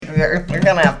You're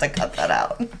gonna have to cut that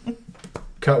out.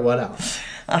 Cut what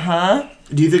out?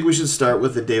 Do you think we should start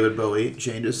with the David Bowie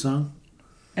Changes song?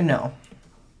 No.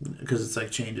 Because it's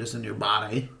like changes in your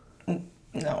body.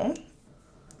 No.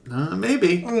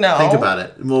 Maybe. No. Think about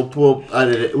it. We'll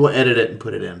edit it. We'll edit it and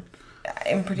put it in.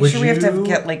 I'm pretty sure we have to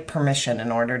get like permission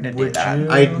in order to do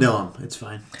that. I know him. It's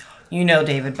fine. You know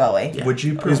David Bowie. Yeah. Would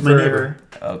you He's my prefer neighbor.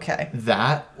 Okay.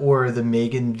 that or the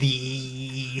Megan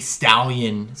Thee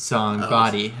Stallion song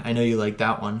Body? I know you like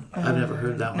that one. I've never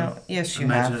heard that one. No. Yes, you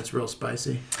Imagine have. it's real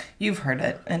spicy. You've heard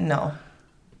it, and no.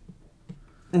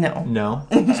 No. No?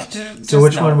 Just So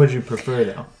which no. one would you prefer,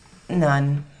 though?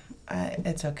 None.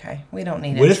 It's okay. We don't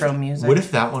need What intro music. What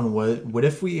if that one was... What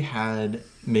if we had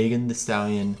Megan Thee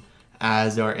Stallion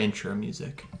as our intro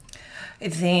music? I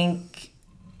think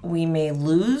we may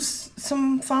lose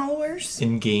some followers,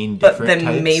 And gain but different then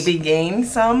types? maybe gain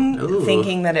some, Ooh.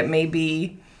 thinking that it may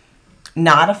be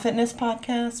not a fitness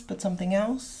podcast, but something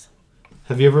else.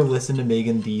 Have you ever listened to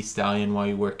Megan Thee Stallion while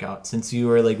you work out? Since you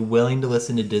are like willing to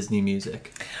listen to Disney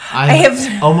music, I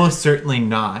have- almost certainly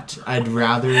not. I'd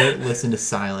rather listen to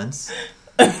silence.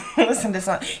 Listen to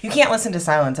silence. You can't listen to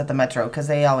silence at the Metro because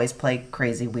they always play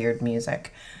crazy, weird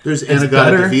music. There's It's Anagata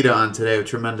better. DeVita on today.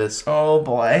 Tremendous. Oh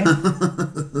boy.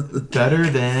 Better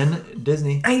than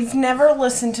Disney. I've never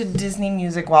listened to Disney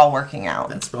music while working out.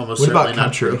 That's almost What certainly about not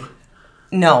country? true.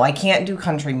 No, I can't do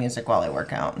country music while I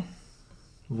work out.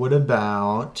 What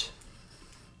about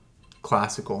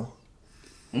classical?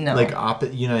 No. Like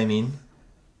you know what I mean?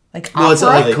 Like Well, is it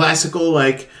opera? like classical,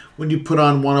 like when you put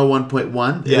on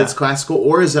 101.1, Yeah. it's classical,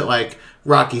 or is it like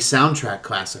Rocky soundtrack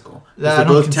classical? 'Cause I they're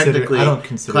don't both consider- technically I don't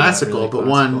consider that classical, really but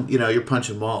classical. one, you're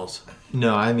punching walls.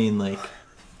 No, I mean like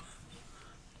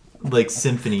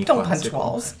symphony Don't punch classical.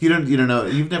 walls. You don't know.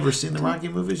 You've never seen the Rocky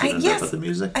movies. You don't know yes. about the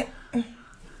music.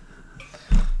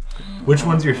 Which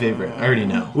one's your favorite? I already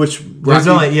know. Which There's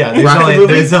Rocky, only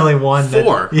movie? there's only one.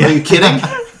 Four. Yeah. Are you kidding?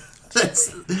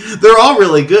 They're all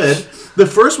really good. The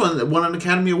first one won an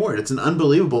Academy Award. It's an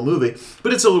unbelievable movie,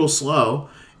 but it's a little slow.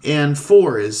 And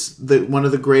 4 is one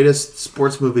of the greatest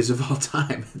sports movies of all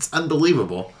time. It's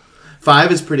unbelievable.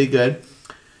 5 is pretty good.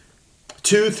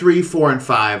 2, 3, 4, and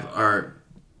 5 are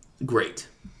great.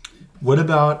 What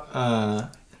about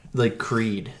like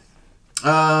Creed?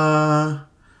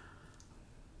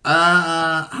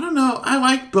 I don't know. I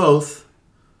like both.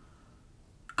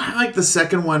 I like the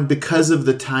second one because of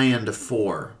the tie-in to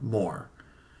 4 more.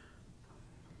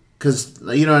 Because,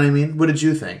 you know what I mean? What did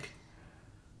you think?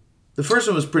 The first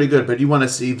one was pretty good, but you want to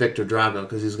see Victor Drago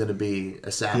because he's going to be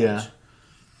a savage. Yeah.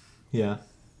 Yeah.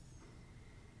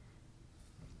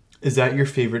 Is that your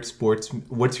favorite sports?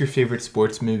 What's your favorite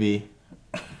sports movie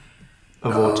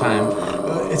of all time?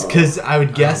 It's because I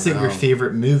would guess that your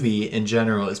favorite movie in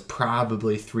general is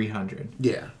probably 300.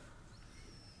 Yeah.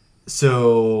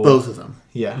 So Both of them.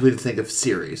 Yeah. We'd think of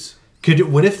series.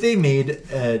 What if they made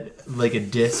a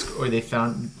disc, or they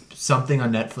found something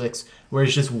on Netflix where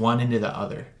it's just one into the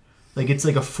other? Like it's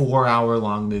like a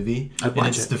 4-hour-long movie, I'd and watch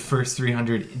it's it. the first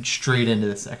 300 straight into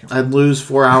the second one. I'd lose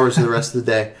 4 hours of the rest of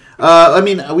the day. I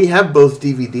mean, we have both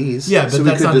DVDs. Yeah, but so we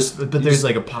that's could not, just but there's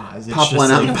like a pause. It's pop just one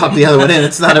out like, and pop the other one in.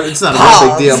 It's not a big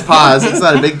deal. Pause. It's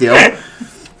not a big deal.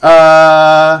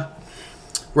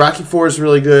 Rocky 4 is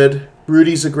really good.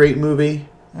 Rudy's a great movie.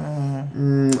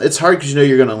 It's hard because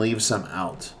you're going to leave some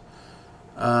out.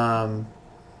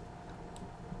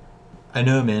 I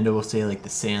know Amanda will say like The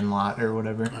Sandlot or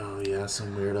whatever. Oh yeah,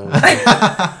 some weirdo.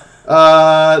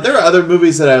 There are other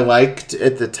movies that I liked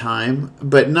at the time,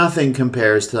 but nothing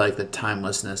compares to like the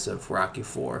timelessness of Rocky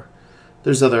 4.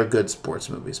 There's other good sports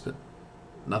movies, but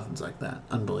nothing's like that.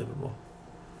 Unbelievable.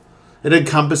 It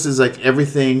encompasses like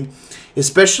everything,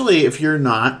 especially if you're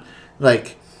not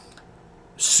like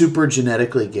super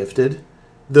genetically gifted.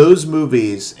 Those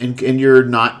movies, and you're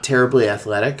not terribly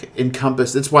athletic,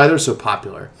 encompass. That's why they're so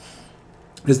popular,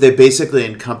 because they basically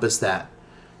encompass that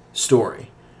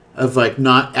story of like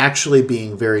not actually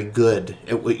being very good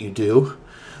at what you do.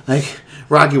 Like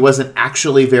Rocky wasn't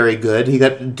actually very good. He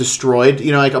got destroyed.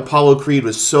 Like Apollo Creed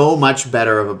was so much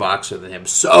better of a boxer than him.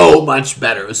 So much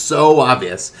better. It was so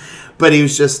obvious. But he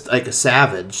was just like a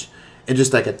savage and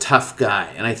just like a tough guy.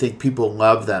 And I think people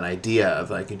love that idea of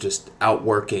like just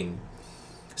outworking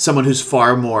someone who's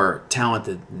far more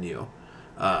talented than you,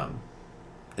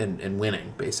 and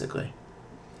winning, basically.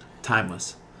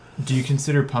 Timeless. Do you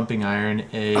consider Pumping Iron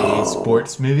a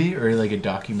sports movie or like a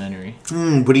documentary?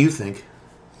 What do you think?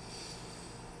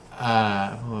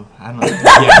 Well, I don't know.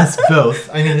 Yeah, it's both.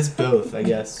 I mean, it's both, I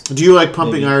guess. Do you like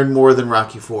Pumping Maybe. Iron more than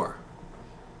Rocky 4?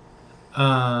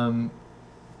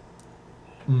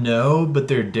 No, but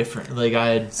they're different. Like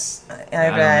I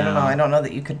don't know. I don't know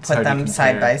that you could put hard to them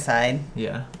side compare. by side.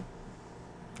 Yeah.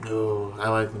 Oh, I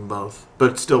like them both.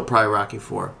 But still probably Rocky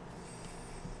 4.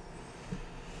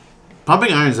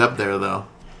 Pumping Iron's up there, though.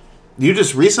 You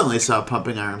just recently saw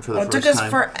Pumping Iron for the It first took us time.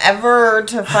 forever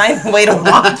to find a way to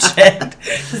watch it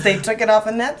because they took it off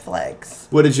of Netflix.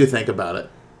 What did you think about it?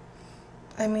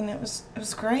 I mean, it was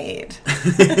great.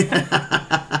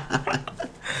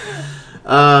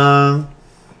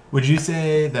 Would you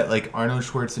say that like Arnold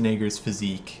Schwarzenegger's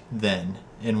physique then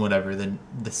in whatever the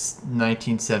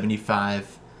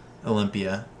 1975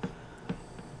 Olympia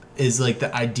is like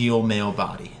the ideal male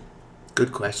body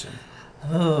Good question.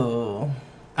 Oh.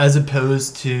 as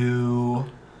opposed to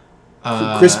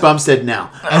Chris Bumstead now.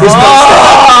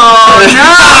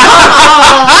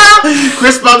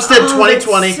 Chris Bumstead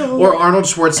 2020 or Arnold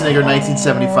Schwarzenegger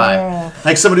 1975.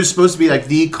 Like someone who's supposed to be like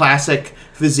the classic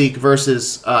physique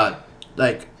versus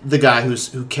like the guy who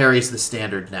carries the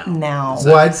standard now. Now.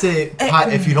 Well, I'd say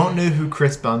if you don't know who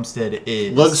Chris Bumstead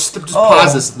is, Just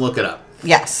pause this and look it up.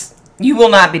 Yes. You will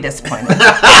not be disappointed.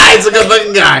 He's a good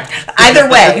looking guy. Either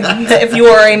way, if you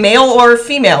are a male or a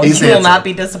female, He's you will handsome. not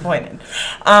be disappointed.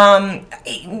 I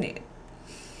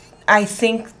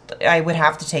think I would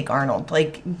have to take Arnold,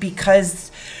 like, because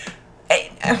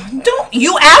don't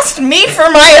you asked me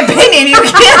for my opinion. You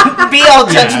can't be all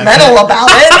judgmental about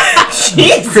it.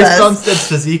 Jesus. Chris Bumstead's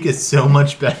physique is so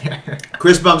much better.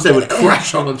 Chris Bumstead would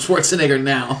crush Arnold Schwarzenegger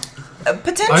now. Arnold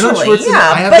Potentially, Schwarzenegger. yeah.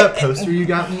 I have but that poster you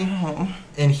got me,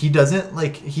 and he doesn't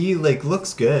he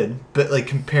looks good, but like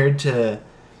compared to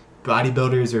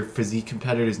bodybuilders or physique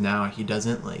competitors now, he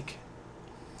doesn't like.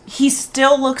 he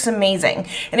still looks amazing,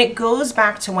 and it goes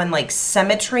back to when like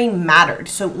symmetry mattered.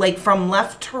 So like from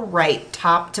left to right,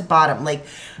 top to bottom, like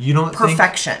You don't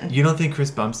perfection. You don't think Chris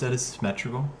Bumstead is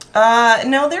symmetrical?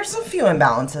 No, there's a few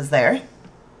imbalances there.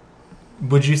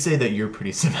 Would you say that you're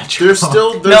pretty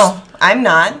symmetrical? No, I'm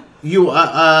not.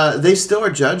 They still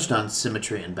are judged on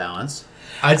symmetry and balance.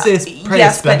 I'd say it's probably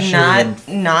Yes, but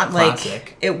especially not like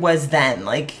classic. it was then.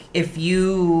 Like if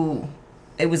you,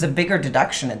 it was a bigger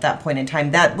deduction at that point in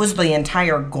time. That was the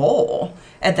entire goal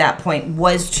at that point,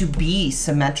 was to be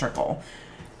symmetrical.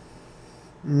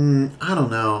 I don't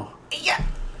know. Yeah.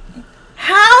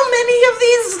 How many of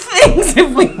these things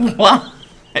have we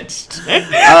watched?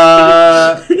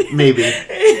 Maybe.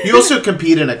 You also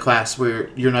compete in a class where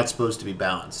you're not supposed to be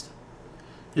balanced.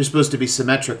 You're supposed to be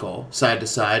symmetrical, side to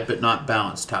side, but not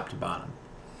balanced top to bottom.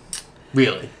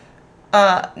 Really?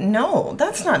 No,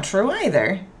 that's not true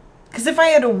either. Because if I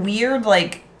had a weird,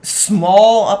 like,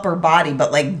 small upper body,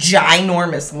 but, like,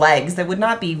 ginormous legs, that would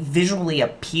not be visually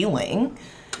appealing.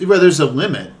 Well, there's a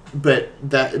limit, but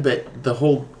the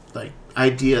whole like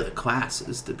idea of the class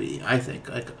is to be, I think,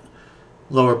 like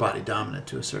lower body dominant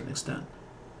to a certain extent.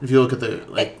 If you look at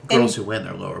the girls who win,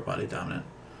 they're lower body dominant.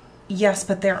 Yes,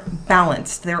 but they're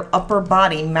balanced. Their upper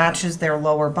body matches their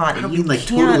lower body. I don't You mean like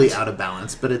can't- totally out of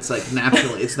balance, but it's like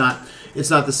naturally. It's not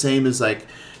the same as like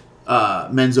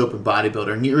men's open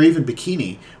bodybuilder or even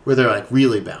bikini where they're like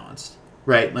really balanced,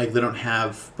 right? Like they don't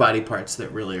have body parts that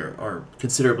really are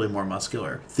considerably more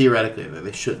muscular theoretically that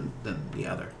they shouldn't than the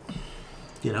other.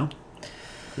 You know,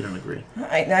 you don't agree?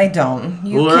 I don't.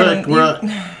 You Well,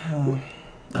 can.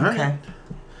 all right. Okay.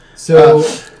 So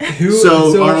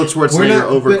So Arnold Schwarzenegger we're not-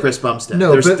 over but- Chris Bumstead.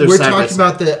 No, They're but we're side by talking side.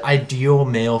 about the ideal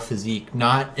male physique,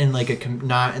 not in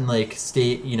like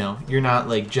state. You know, you're not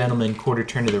like gentleman quarter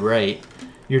turn to the right.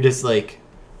 You're just like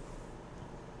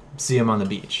see him on the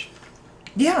beach.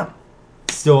 Yeah.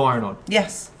 Still Arnold.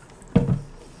 Yes.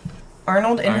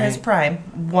 Arnold in All his right.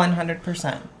 prime,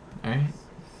 100%. All right.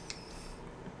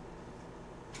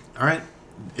 All right.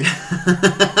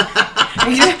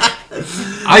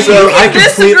 I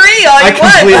Disagree all you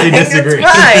completely want. disagree.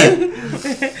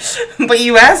 It's fine. But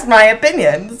you asked my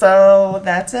opinion, so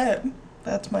that's it.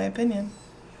 That's my opinion.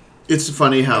 It's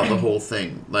funny how the whole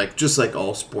thing, like just like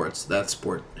all sports, that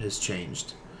sport has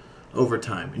changed over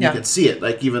time, and Yeah. you can see it.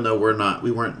 Like even though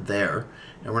we weren't there,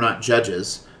 and we're not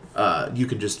judges, you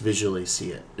can just visually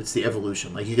see it. It's the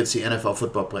evolution. Like you can see NFL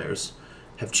football players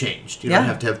have changed. You don't Yeah.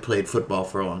 have to have played football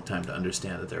for a long time to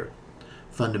understand that they're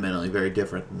fundamentally very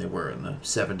different than they were in the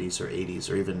 70s or 80s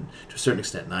or even to a certain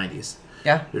extent 90s.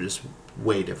 Yeah, They're just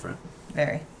way different.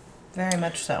 very. Very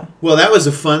much so. Well, that was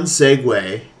a fun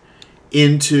segue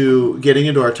into getting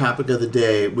into our topic of the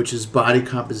day, which is body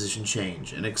composition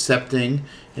change and accepting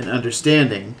and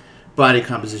understanding body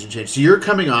composition change. So you're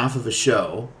coming off of a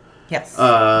show Yes.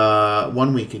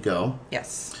 1 week ago,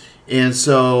 Yes. and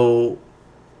so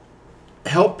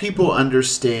help people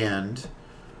understand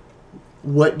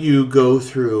what you go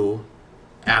through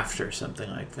after something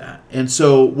like that. And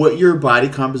so what your body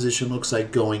composition looks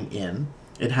like going in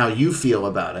and how you feel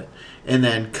about it, and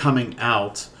then coming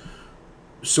out,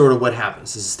 sort of what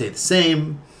happens. Does it stay the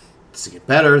same? Does it get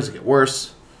better? Does it get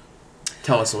worse?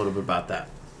 Tell us a little bit about that.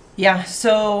 Yeah,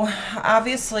 so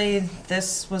obviously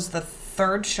this was the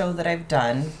third show that I've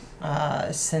done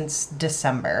since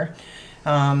December.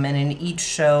 And in each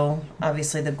show,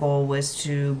 obviously the goal was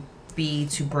to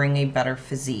bring a better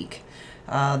physique.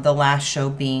 The last show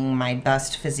being my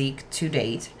best physique to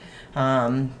date.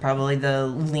 Probably the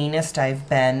leanest I've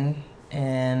been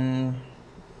in,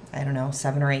 I don't know,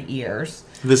 7 or 8 years.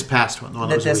 This past one.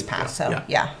 This past, so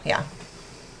yeah.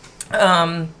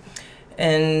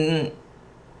 And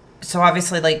so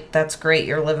obviously, like, that's great,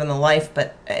 you're living the life,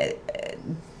 but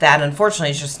that unfortunately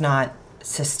is just not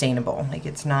sustainable. Like,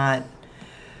 it's not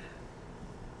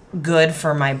good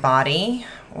for my body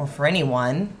or for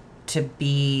anyone to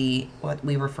be what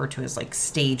we refer to as like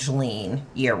stage lean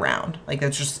year round. Like,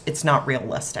 it's not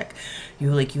realistic.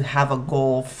 You have a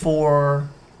goal for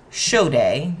show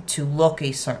day to look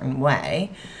a certain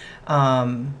way.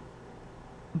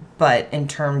 But in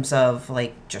terms of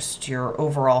like just your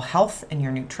overall health and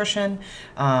your nutrition,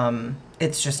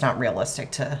 it's just not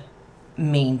realistic to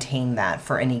maintain that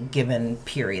for any given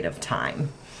period of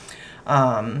time.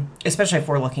 Especially if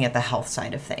we're looking at the health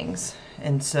side of things.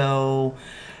 And so,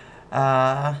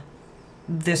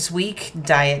 this week,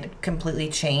 diet completely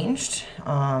changed,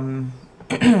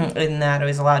 in that I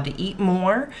was allowed to eat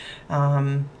more.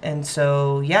 And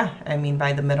so, yeah, I mean,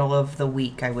 by the middle of the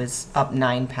week, I was up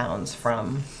 9 pounds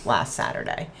from last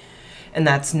Saturday. And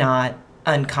that's not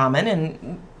uncommon.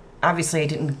 And obviously, I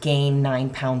didn't gain 9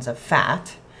 pounds of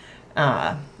fat.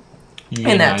 You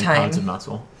gained 9 pounds of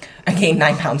muscle. I gained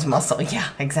 9 pounds of muscle. Yeah,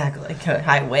 exactly.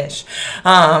 I wish.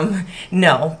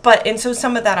 No, and so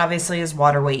some of that obviously is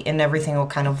water weight, and everything will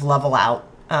kind of level out.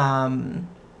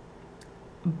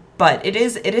 But it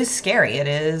is scary. It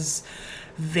is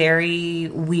very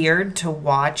weird to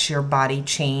watch your body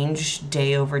change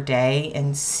day over day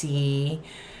and see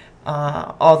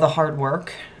all the hard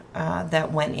work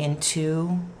that went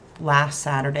into last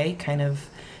Saturday kind of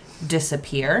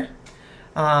disappear.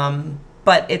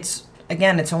 But it's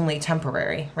only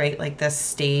temporary, right? Like this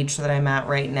stage that I'm at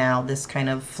right now, this kind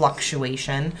of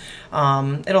fluctuation,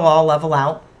 it'll all level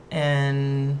out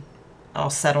and I'll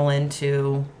settle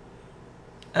into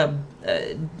a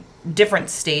different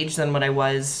stage than what I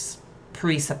was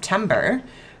pre-September,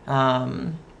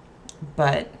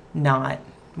 but not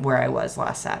where I was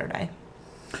last Saturday.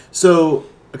 So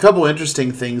a couple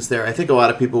interesting things there. I think a lot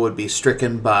of people would be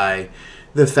stricken by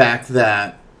the fact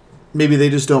that maybe they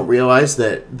just don't realize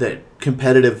that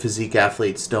competitive physique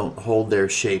athletes don't hold their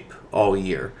shape all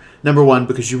year. Number one,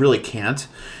 because you really can't.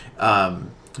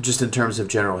 Just in terms of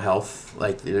general health,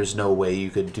 like there's no way you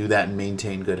could do that and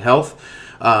maintain good health.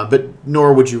 But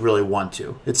nor would you really want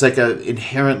to. It's like a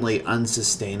inherently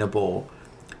unsustainable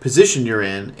position you're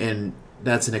in, and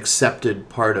that's an accepted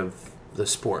part of the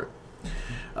sport.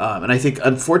 And I think,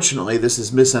 unfortunately, this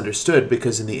is misunderstood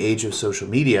because in the age of social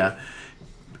media,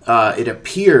 it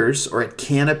appears, or it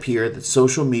can appear, that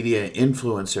social media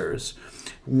influencers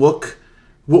look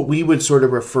what we would sort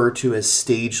of refer to as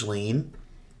stage lean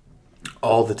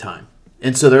all the time.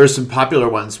 And so there are some popular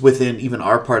ones within even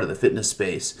our part of the fitness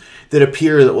space that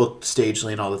appear that look stage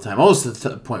lean all the time. Almost to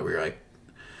the point where you're like,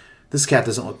 this cat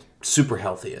doesn't look super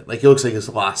healthy. Like, he looks like he's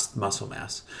lost muscle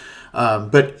mass.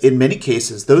 But in many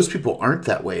cases, those people aren't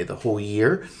that way the whole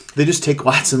year. They just take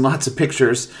lots and lots of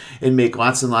pictures and make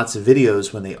lots and lots of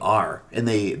videos when they are. And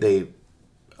they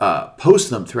post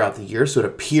them throughout the year, so it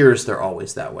appears they're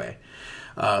always that way.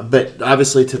 But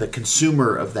obviously to the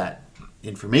consumer of that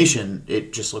information,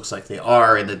 it just looks like they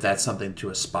are, and that's something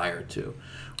to aspire to.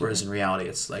 Whereas in reality,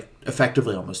 it's like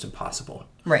effectively almost impossible.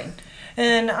 Right.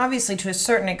 And obviously to a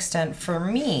certain extent for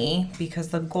me, because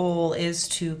the goal is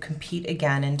to compete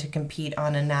again and to compete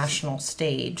on a national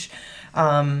stage,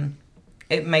 my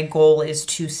goal is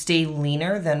to stay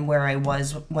leaner than where I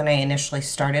was when I initially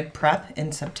started prep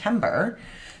in September,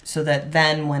 so that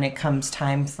then when it comes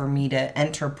time for me to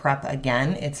enter prep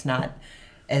again, it's not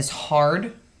as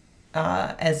hard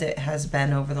as it has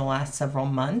been over the last several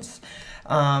months.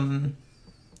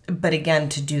 But again,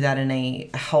 to do that in a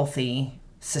healthy,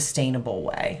 sustainable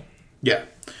way. Yeah.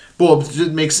 Well,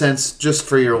 it makes sense just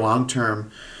for your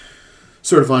long-term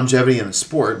sort of longevity in the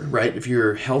sport, right? If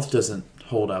your health doesn't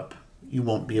hold up, you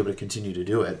won't be able to continue to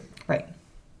do it. Right.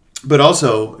 But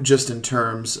also just in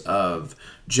terms of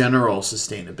general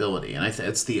sustainability. And I think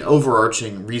it's the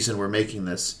overarching reason we're making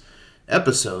this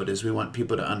episode is we want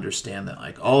people to understand that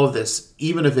like all of this,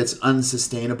 even if it's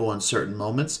unsustainable in certain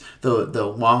moments, the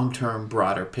long-term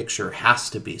broader picture has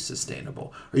to be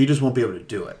sustainable or you just won't be able to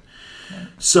do it.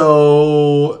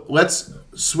 So let's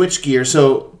switch gears.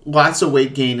 So lots of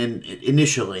weight gain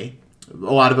initially, a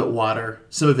lot of it water,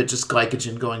 some of it just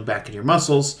glycogen going back in your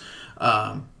muscles,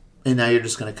 and now you're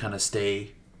just going to kind of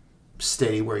stay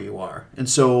steady where you are. And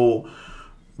so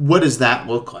what does that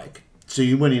look like? So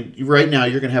you went in, right now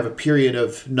you're going to have a period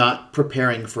of not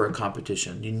preparing for a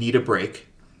competition. You need a break,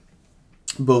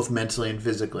 both mentally and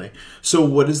physically. So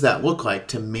what does that look like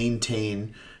to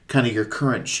maintain kind of your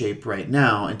current shape right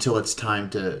now until it's time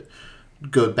to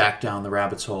go back down the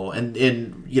rabbit's hole and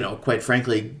you know, quite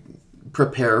frankly,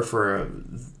 prepare for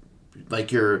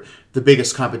the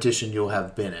biggest competition you'll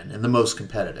have been in and the most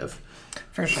competitive.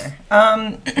 For sure.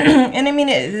 And I mean,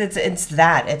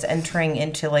 it's entering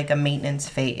into like a maintenance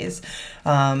phase.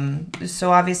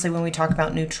 So obviously when we talk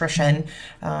about nutrition,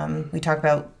 we talk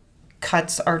about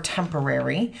cuts are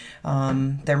temporary.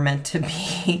 They're meant to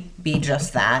be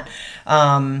just that.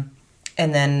 And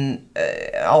then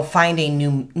I'll find a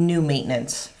new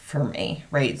maintenance for me,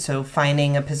 right? So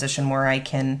finding a position where I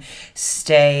can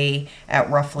stay at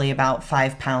roughly about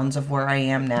 5 pounds of where I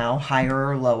am now, higher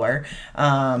or lower,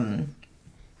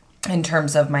 in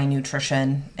terms of my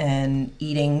nutrition and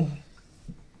eating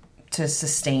to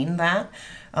sustain that.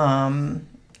 And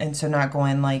so not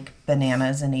going like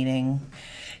bananas and eating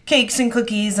cakes and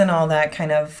cookies and all that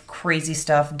kind of crazy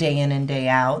stuff day in and day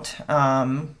out.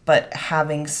 But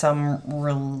having some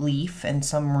relief and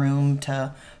some room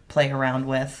to play around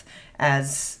with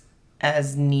as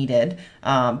needed.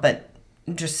 But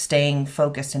just staying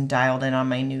focused and dialed in on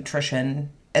my nutrition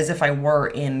as if I were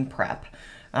in prep.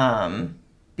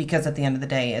 Because at the end of the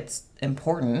day, it's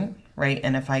important, right?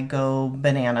 And if I go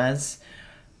bananas,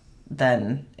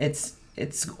 then it's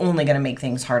only going to make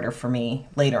things harder for me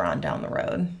later on down the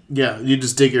road. Yeah, you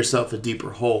just dig yourself a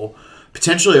deeper hole,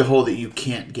 potentially a hole that you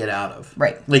can't get out of.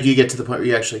 Right. Like you get to the point where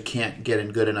you actually can't get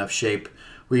in good enough shape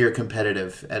where you're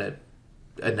competitive at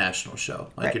a national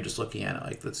show. Like right. You're just looking at it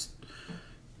like that's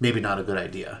maybe not a good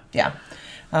idea. Yeah.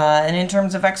 And in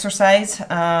terms of exercise,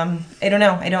 I don't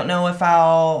know. I don't know if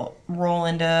I'll roll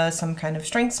into some kind of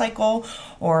strength cycle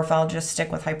or if I'll just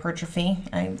stick with hypertrophy.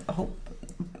 I hope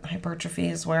hypertrophy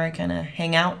is where I kind of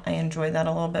hang out. I enjoy that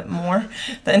a little bit more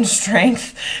than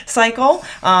strength cycle.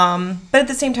 But at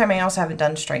the same time, I also haven't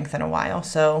done strength in a while,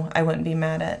 so I wouldn't be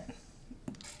mad at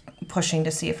pushing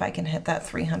to see if I can hit that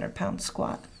 300-pound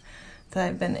squat that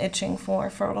I've been itching for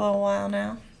a little while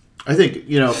now. I think,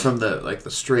 from the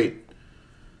straight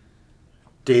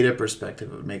data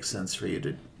perspective, it would make sense for you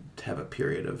to have a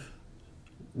period of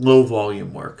low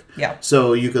volume work. Yeah.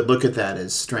 So you could look at that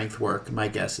as strength work. My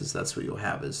guess is that's what you'll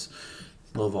have is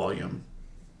low volume,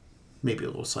 maybe a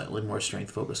little slightly more strength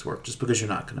focused work, just because you're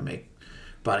not going to make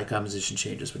body composition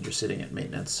changes when you're sitting at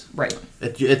maintenance. Right.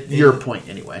 At your point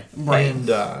anyway. Right. And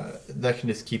that can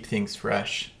just keep things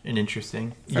fresh and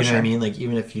interesting. You know sure. what I mean? Like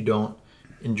even if you don't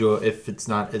enjoy, if it's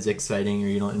not as exciting or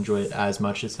you don't enjoy it as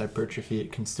much as hypertrophy,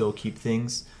 it can still keep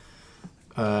things,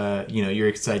 you're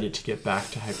excited to get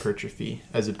back to hypertrophy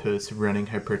as opposed to running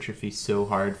hypertrophy so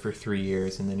hard for 3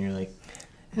 years and then you're like,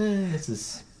 this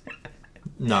is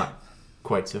not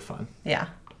quite so fun. Yeah.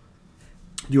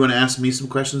 Do you want to ask me some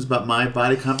questions about my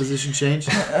body composition change?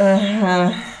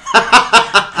 How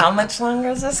much longer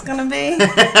is this going to be?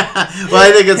 Well,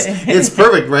 I think it's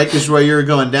perfect, right? Because while you were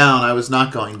going down, I was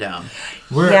not going down.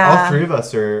 All three of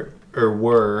us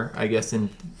were, I guess, in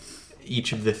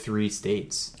each of the 3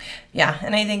 states. Yeah,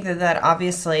 and I think that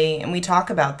obviously, and we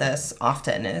talk about this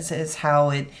often, is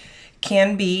how it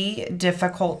can be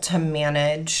difficult to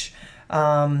manage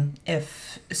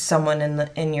if someone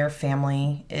in your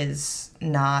family is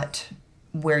not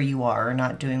where you are, or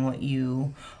not doing what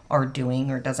you are doing,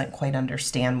 or doesn't quite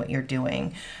understand what you're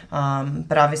doing.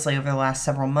 But obviously over the last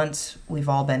several months, we've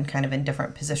all been kind of in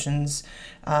different positions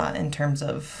in terms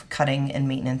of cutting and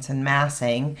maintenance and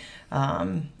massing.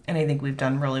 And I think we've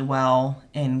done really well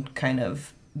in kind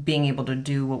of being able to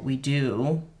do what we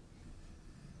do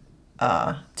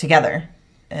together.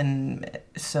 And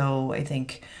so I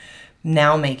think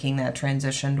now making that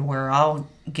transition to where I'll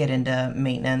get into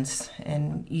maintenance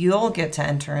and you'll get to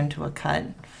enter into a cut.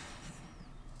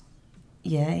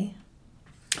 Yay.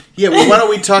 Yeah, well, why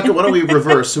don't we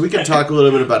reverse? So we can talk a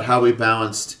little bit about how we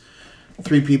balanced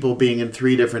 3 people being in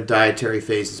 3 different dietary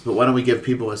phases, but why don't we give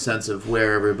people a sense of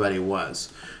where everybody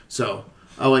was? So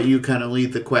I'll let you kind of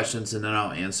lead the questions and then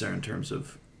I'll answer in terms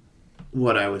of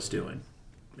what I was doing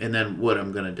and then what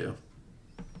I'm going to do.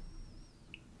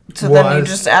 So then you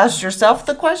just asked yourself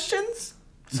the questions?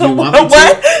 So you want me to?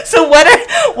 what? So what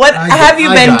have you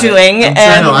been doing,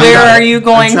 and where are you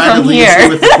going from here?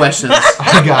 With the questions.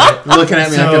 I got it. Looking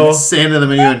at me like I'm saying to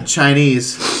them in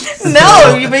Chinese.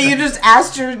 No, but you just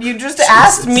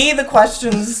asked me the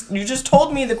questions. You just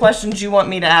told me the questions you want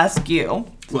me to ask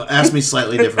you. Well, ask me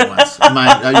slightly different ones.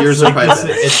 Yours are probably better.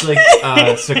 It's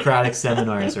like Socratic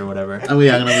seminars or whatever. Oh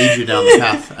yeah, I'm gonna lead you down the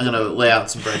path. I'm gonna lay out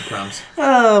some breadcrumbs.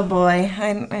 Oh boy,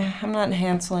 I'm not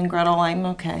Hansel and Gretel. I'm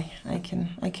okay. I can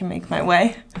make my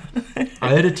way. I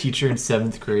had a teacher in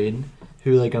 7th grade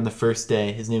who, like, on the first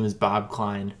day, his name was Bob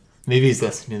Klein. Maybe he's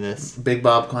listening to this. Big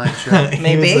Bob Klein, sure.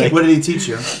 Maybe. Like, What did he teach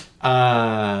you?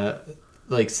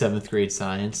 like 7th grade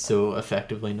science, so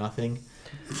effectively nothing.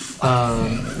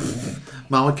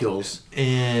 Molecules.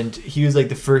 And he was like,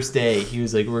 the first day, he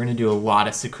was like, we're gonna do a lot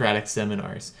of Socratic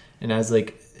seminars. And I was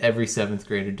like, every 7th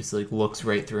grader just like looks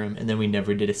right through him, and then we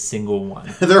never did a single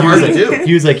one. They're hard to do.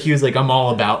 He was like, I'm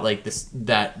all about like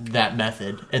that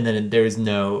method, and then there was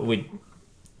no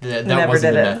that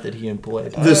wasn't the method he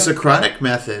employed. The Socratic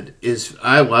method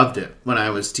I loved it when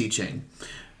I was teaching.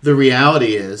 The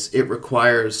reality is it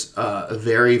requires a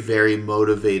very, very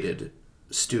motivated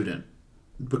student,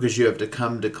 because you have to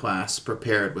come to class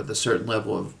prepared with a certain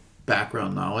level of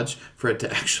background knowledge for it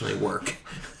to actually work.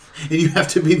 And you have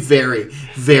to be very,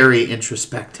 very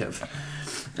introspective.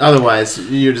 Otherwise,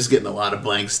 you're just getting a lot of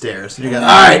blank stares. And you go, all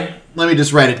right, let me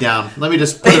just write it down. Let me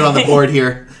just put it on the board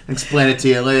here and explain it to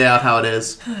you, lay out how it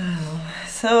is.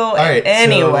 So, all right,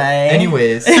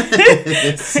 anyways,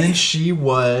 since she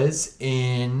was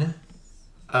eating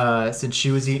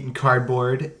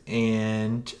cardboard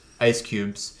and ice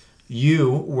cubes,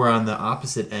 you were on the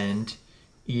opposite end,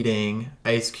 eating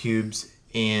ice cubes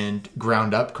and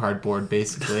ground up cardboard,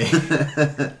 basically.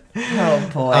 Oh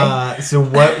boy. So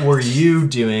what were you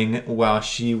doing while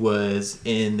she was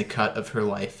in the cut of her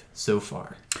life so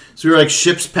far? So we were like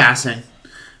ships passing.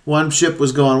 One ship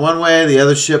was going one way, the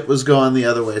other ship was going the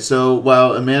other way. So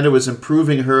while Amanda was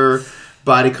improving her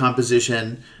body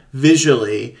composition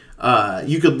visually,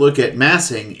 you could look at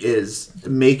massing is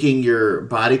making your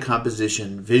body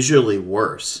composition visually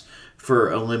worse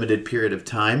for a limited period of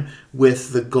time,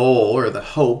 with the goal or the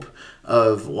hope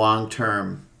of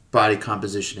long-term body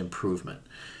composition improvement.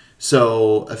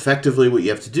 So effectively what you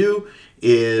have to do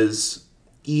is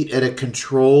eat at a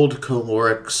controlled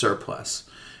caloric surplus.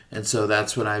 And so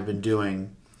that's what I've been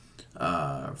doing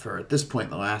for, at this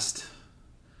point, the last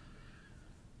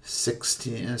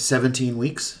 17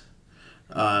 weeks.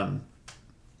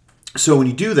 So when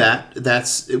you do that,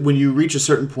 that's when you reach a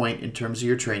certain point in terms of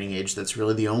your training age. That's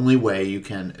really the only way you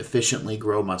can efficiently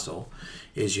grow muscle,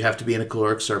 is you have to be in a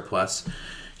caloric surplus.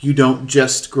 You don't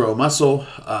just grow muscle.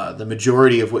 The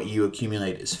majority of what you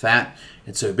accumulate is fat.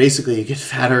 And so basically you get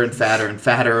fatter and fatter and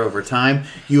fatter over time.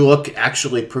 You look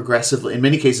actually progressively, in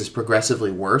many cases,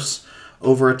 progressively worse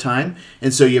over time.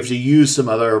 And so you have to use some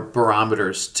other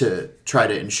barometers to try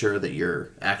to ensure that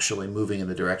you're actually moving in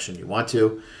the direction you want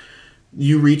to.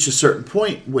 You reach a certain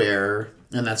point where,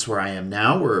 and that's where I am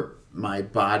now, where my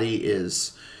body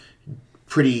is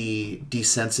pretty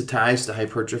desensitized to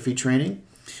hypertrophy training.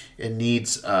 It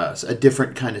needs a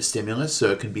different kind of stimulus, so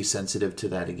it can be sensitive to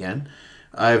that again.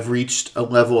 I've reached a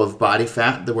level of body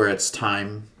fat where it's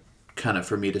time kind of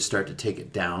for me to start to take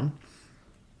it down,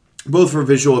 both for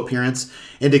visual appearance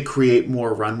and to create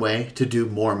more runway to do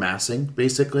more massing,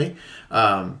 basically.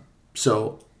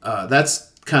 So that's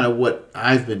kind of what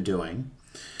I've been doing.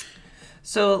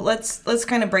 So let's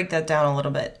kind of break that down a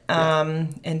little bit.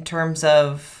 In terms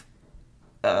of,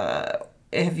 have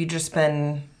you just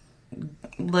been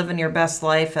living your best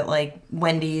life at like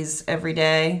Wendy's every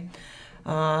day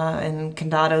and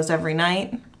Condados every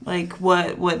night? Like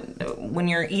what when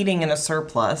you're eating in a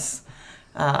surplus,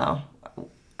 how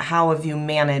have you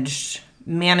managed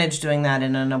doing that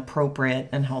in an appropriate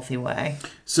and healthy way?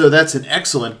 So that's an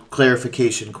excellent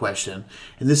clarification question.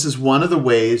 And this is one of the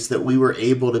ways that we were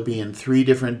able to be in 3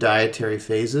 different dietary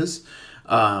phases,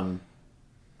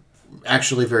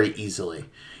 actually very easily,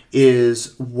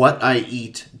 is what I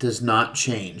eat does not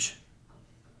change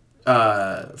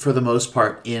for the most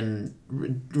part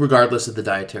regardless of the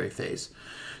dietary phase.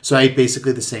 So I eat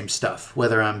basically the same stuff,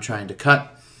 whether I'm trying to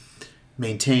cut,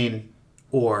 maintain,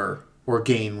 or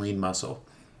gain lean muscle.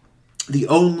 The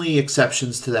only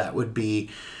exceptions to that would be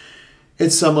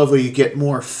at some level you get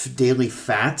more daily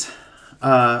fat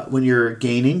when you're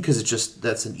gaining, because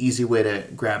that's an easy way to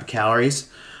grab calories.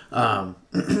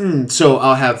 So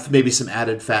I'll have maybe some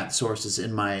added fat sources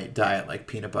in my diet, like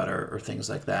peanut butter or things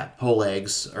like that. Whole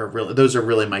eggs those are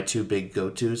really my 2 big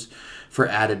go-tos for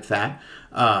added fat.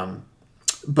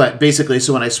 But basically,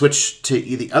 so when I switch to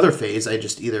the other phase, I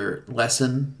just either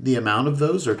lessen the amount of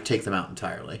those or take them out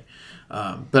entirely.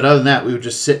 But other than that, we would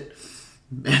just sit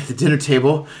at the dinner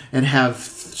table and have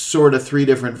sort of 3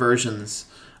 different versions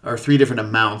or 3 different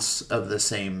amounts of the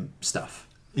same stuff.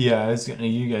 Yeah,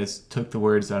 you guys took the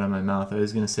words out of my mouth. I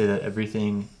was gonna say that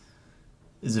everything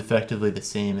is effectively the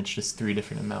same. It's just 3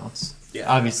 different amounts. Yeah.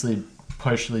 Obviously,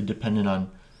 partially dependent on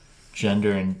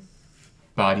gender and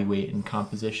body weight and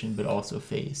composition, but also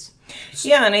phase.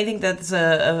 Yeah, and I think that's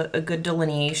a good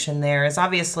delineation there. Is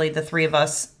obviously the 3 of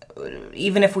us,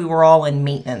 even if we were all in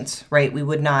maintenance, right, we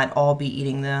would not all be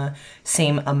eating the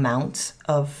same amount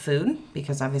of food,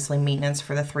 because obviously maintenance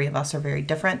for the 3 of us are very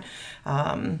different,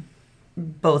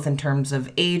 both in terms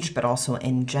of age, but also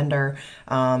in gender,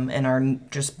 and our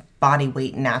just body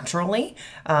weight naturally.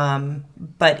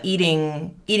 But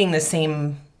eating the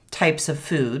same types of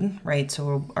food, right?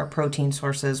 So our protein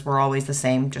sources were always the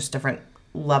same, just different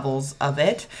levels of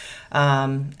it.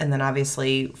 And then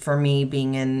obviously for me,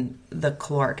 being in the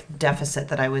caloric deficit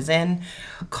that I was in,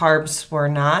 carbs were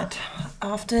not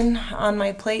often on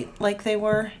my plate like they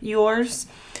were yours,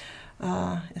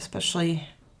 especially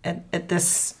at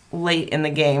this late in the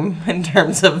game in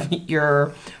terms of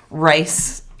your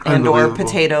rice and or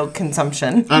potato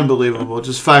consumption. Unbelievable.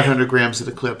 Just 500 grams at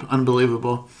a clip.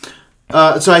 Unbelievable.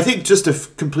 So I think just to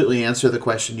completely answer the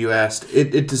question you asked,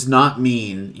 it does not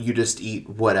mean you just eat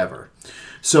whatever.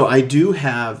 So I do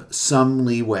have some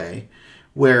leeway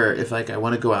where if like I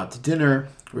want to go out to dinner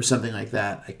or something like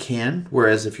that, I can.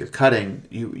 Whereas if you're cutting,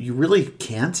 you really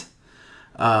can't.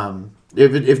 If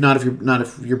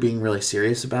you're being really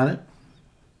serious about it.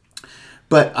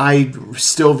 But I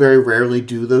still very rarely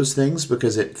do those things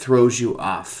because it throws you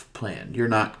off plan. You're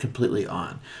not completely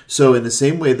on. So in the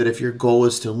same way that if your goal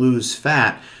is to lose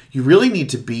fat, you really need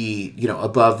to be,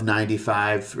 above 90 to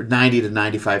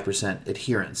 95%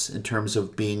 adherence in terms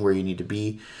of being where you need to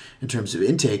be in terms of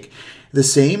intake. The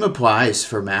same applies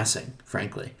for massing,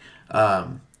 frankly.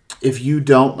 If you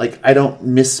don't, I don't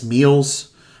miss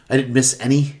meals. I didn't miss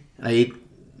any. I ate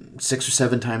 6 or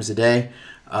 7 times a day.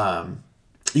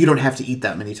 You don't have to eat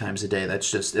that many times a day.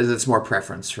 That's more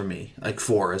preference for me.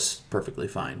 4 is perfectly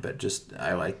fine, but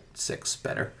I like 6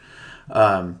 better.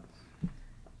 And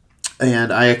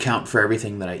I account for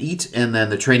everything that I eat, and then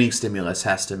the training stimulus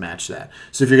has to match that.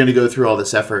 So if you're going to go through all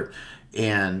this effort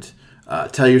and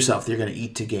tell yourself that you're going to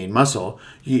eat to gain muscle,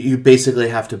 you basically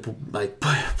have to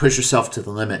push yourself to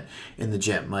the limit in the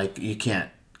gym. You can't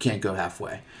go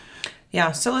halfway.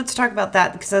 Yeah, so let's talk about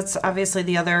that, because that's obviously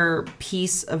the other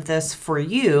piece of this for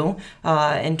you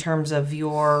in terms of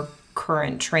your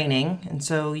current training. And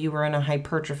so you were in a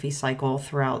hypertrophy cycle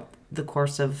throughout the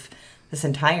course of this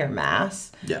entire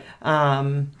mass. Yeah.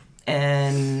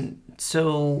 And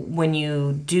so when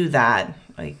you do that,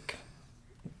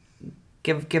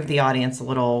 give the audience a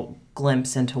little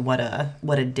glimpse into what a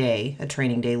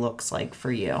training day looks like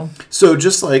for you. So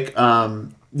just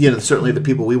certainly the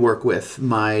people we work with,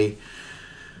 my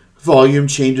volume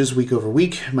changes week over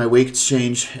week. My weights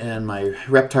change and my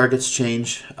rep targets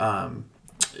change. The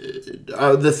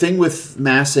thing with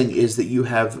massing is that you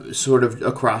have sort of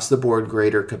across the board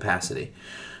greater capacity.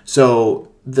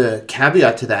 So the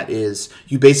caveat to that is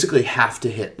you basically have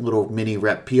to hit little mini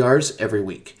rep PRs every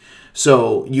week.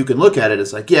 So you can look at it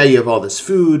as you have all this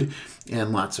food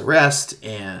and lots of rest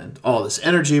and all this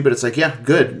energy, but it's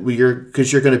good.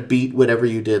 Because you're going to beat whatever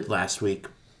you did last week,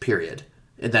 period.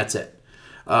 And that's it.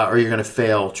 Or you're going to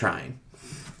fail trying.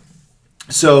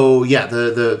 So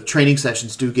the training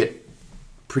sessions do get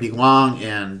pretty long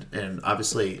and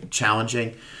obviously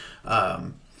challenging.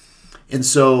 And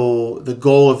so the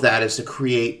goal of that is to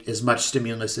create as much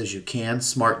stimulus as you can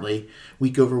smartly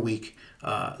week over week,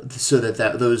 so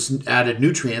that those added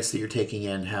nutrients that you're taking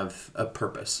in have a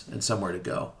purpose and somewhere to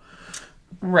go.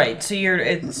 Right. So you're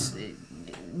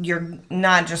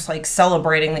not just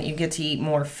celebrating that you get to eat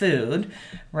more food,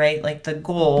 right? The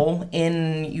goal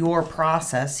in your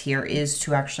process here is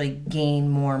to actually gain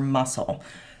more muscle,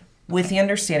 with the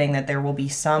understanding that there will be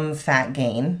some fat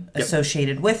gain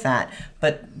associated with that.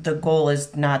 But the goal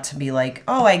is not to be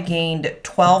I gained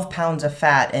 12 pounds of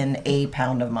fat and a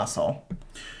pound of muscle.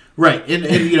 Right. And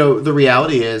the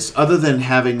reality is, other than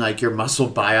having your muscle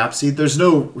biopsy, there's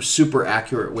no super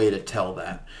accurate way to tell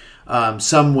that.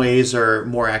 Some ways are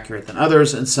more accurate than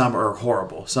others, and some are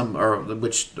horrible. Some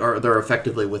they're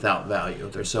effectively without value.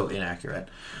 They're so inaccurate.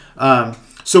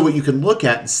 So what you can look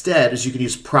at instead is you can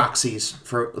use proxies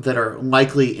that are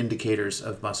likely indicators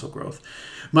of muscle growth.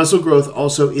 Muscle growth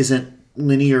also isn't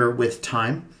linear with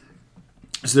time.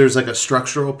 So there's like a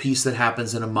structural piece that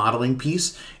happens in a modeling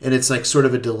piece, and it's like sort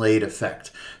of a delayed effect.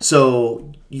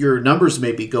 So your numbers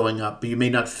may be going up, but you may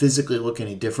not physically look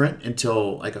any different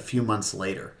until like a few months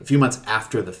later, a few months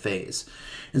after the phase.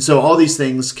 And so all these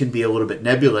things can be a little bit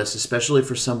nebulous, especially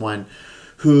for someone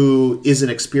who isn't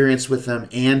experienced with them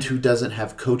and who doesn't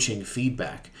have coaching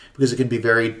feedback, because it can be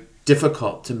very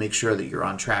difficult to make sure that you're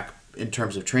on track in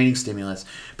terms of training stimulus,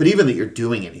 but even that you're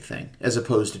doing anything, as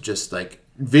opposed to just like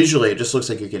visually, it just looks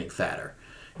like you're getting fatter.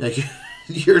 Like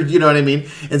you know what I mean?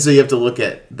 And so you have to look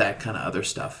at that kind of other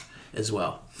stuff as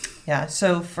well. Yeah.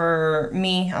 So for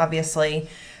me, obviously,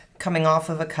 coming off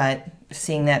of a cut,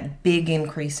 seeing that big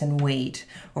increase in weight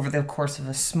over the course of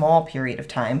a small period of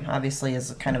time, obviously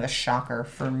is kind of a shocker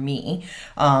for me.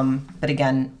 But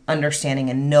again, understanding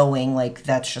and knowing like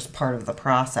that's just part of the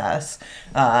process.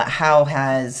 How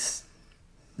has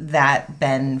that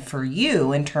been for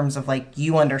you in terms of like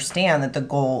you understand that the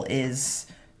goal is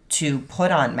to put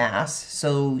on mass,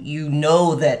 so you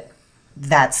know that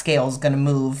that scale is going to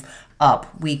move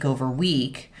up week over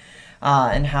week,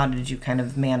 and how did you kind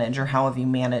of manage, or how have you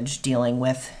managed dealing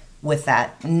with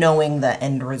that, knowing the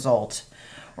end result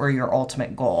or your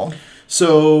ultimate goal?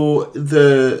 So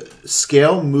the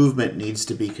scale movement needs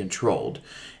to be controlled,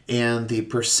 and the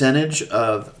percentage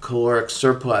of caloric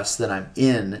surplus that I'm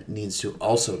in needs to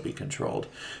also be controlled.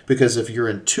 Because if you're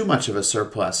in too much of a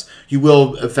surplus, you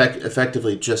will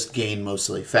effectively just gain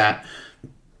mostly fat.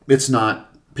 It's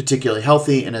not particularly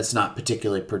healthy, and it's not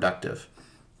particularly productive.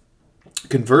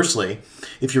 Conversely,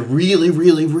 if you're really,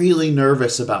 really, really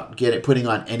nervous about putting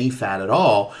on any fat at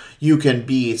all, you can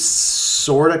be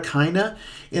sort of, kind of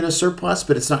in a surplus,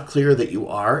 but it's not clear that you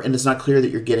are, and it's not clear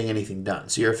that you're getting anything done.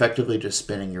 So you're effectively just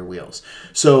spinning your wheels.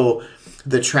 So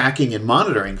the tracking and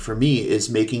monitoring for me is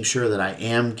making sure that I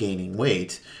am gaining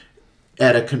weight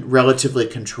at a relatively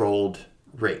controlled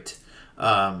rate.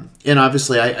 And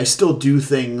obviously, I still do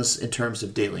things in terms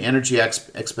of daily energy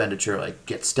expenditure, like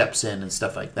get steps in and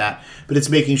stuff like that. But it's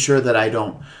making sure that I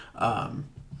don't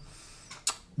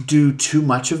do too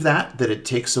much of that it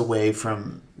takes away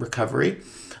from recovery.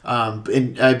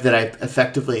 That I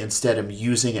effectively instead am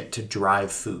using it to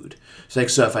drive food. So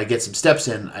if I get some steps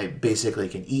in, I basically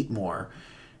can eat more,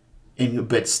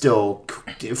 but still,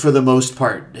 for the most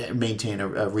part, maintain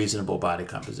a reasonable body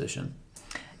composition.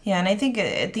 Yeah, and I think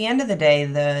at the end of the day,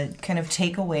 the kind of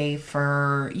takeaway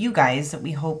for you guys that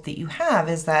we hope that you have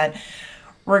is that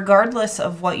regardless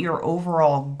of what your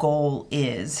overall goal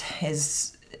is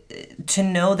to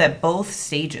know that both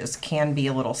stages can be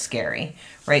a little scary,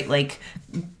 right? Like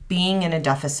being in a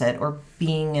deficit or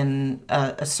being in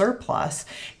a surplus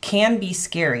can be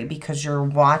scary because you're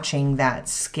watching that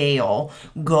scale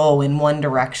go in one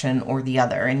direction or the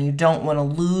other, and you don't want to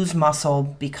lose muscle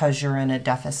because you're in a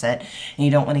deficit, and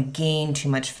you don't want to gain too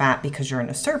much fat because you're in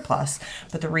a surplus.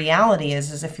 But the reality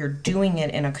is if you're doing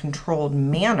it in a controlled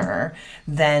manner,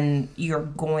 then you're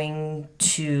going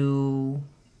to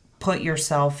put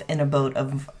yourself in a boat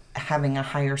of having a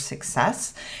higher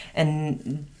success,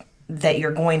 and that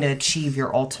you're going to achieve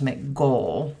your ultimate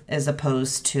goal, as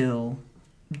opposed to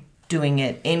doing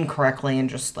it incorrectly and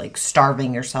just like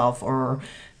starving yourself, or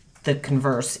the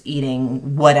converse,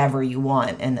 eating whatever you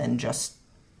want and then just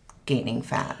gaining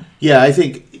fat. Yeah, I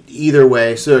think either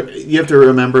way. So you have to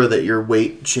remember that your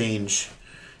weight change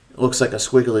looks like a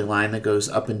squiggly line that goes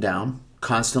up and down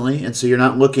constantly. And so you're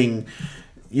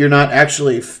not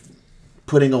actually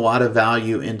putting a lot of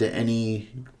value into any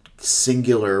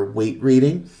singular weight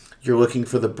reading. You're looking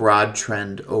for the broad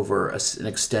trend over an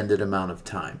extended amount of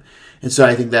time. And so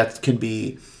I think that can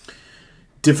be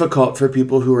difficult for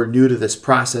people who are new to this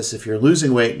process. If you're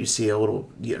losing weight and you see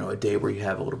a day where you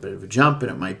have a little bit of a jump,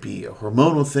 and it might be a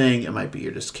hormonal thing, it might be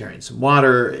you're just carrying some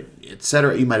water,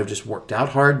 etc. You might have just worked out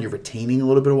hard and you're retaining a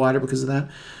little bit of water because of that.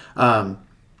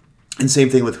 And same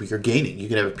thing with your gaining. You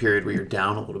can have a period where you're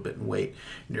down a little bit in weight.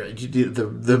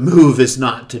 The move is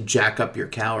not to jack up your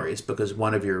calories because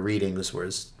one of your readings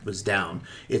was down.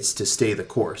 It's to stay the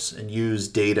course and use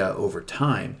data over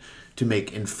time to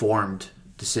make informed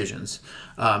decisions,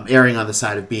 erring on the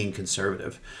side of being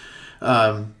conservative.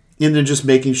 And then just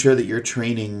making sure that your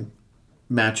training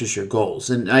matches your goals.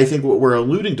 And I think what we're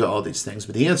alluding to all these things,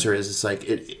 but the answer is it's like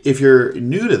if you're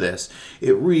new to this,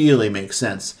 it really makes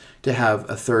sense to have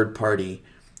a third party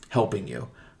helping you.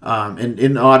 And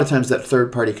a lot of times that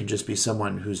third party can just be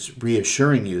someone who's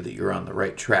reassuring you that you're on the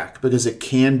right track, because it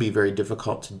can be very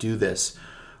difficult to do this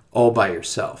all by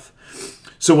yourself.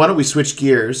 So why don't we switch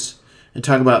gears and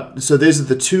talk about, so these are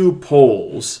the two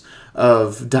poles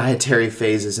of dietary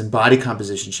phases and body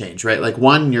composition change, right? Like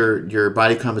one, your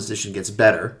body composition gets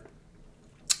better,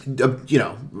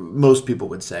 most people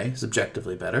would say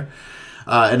subjectively better.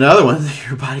 Another one,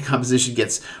 your body composition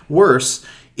gets worse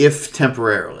if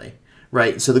temporarily,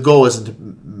 right? So the goal isn't to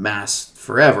mass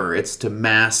forever. It's to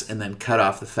mass and then cut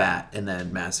off the fat and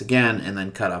then mass again and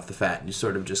then cut off the fat. And you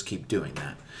sort of just keep doing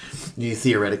that. You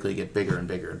theoretically get bigger and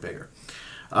bigger and bigger.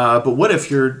 But what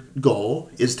if your goal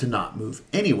is to not move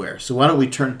anywhere? So why don't we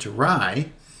turn to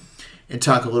Rye and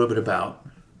talk a little bit about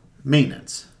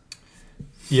maintenance?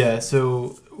 Yeah,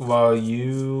 so while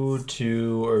you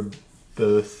two are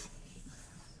both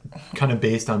kind of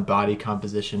based on body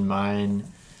composition,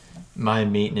 my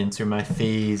maintenance or my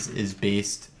phase is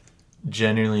based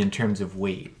generally in terms of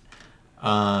weight.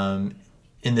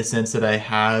 In the sense that I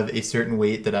have a certain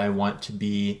weight that I want to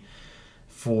be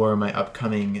for my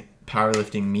upcoming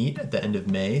powerlifting meet at the end of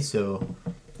May. So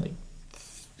like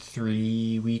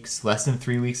 3 weeks, less than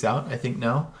 3 weeks out, I think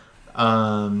now.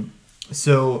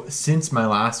 So since my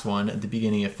last one at the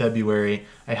beginning of February,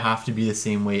 I have to be the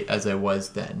same weight as I was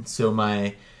then. So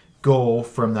my goal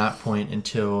from that point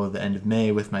until the end of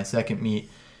May with my second meet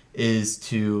is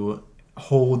to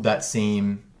hold that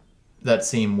same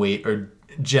weight or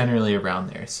generally around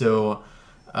there. So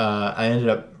I ended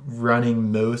up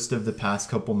running most of the past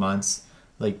couple months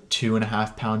like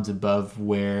 2.5 pounds above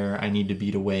where I need to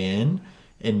be to weigh in,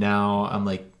 and now I'm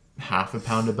like half a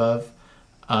pound above.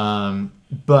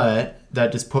 But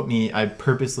that just put me, I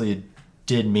purposely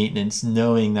did maintenance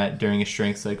knowing that during a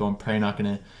strength cycle I'm probably not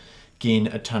going to gain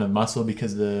a ton of muscle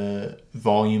because the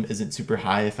volume isn't super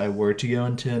high if I were to go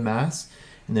into mass.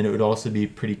 And then it would also be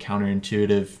pretty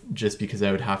counterintuitive just because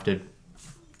I would have to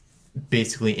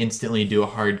basically instantly do a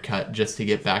hard cut just to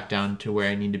get back down to where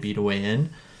I need to be to weigh in.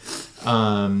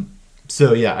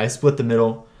 So yeah, I split the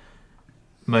middle.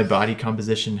 My body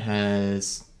composition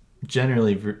has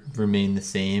generally remained the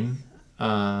same.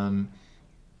 And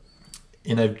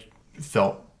I've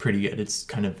felt pretty good. It's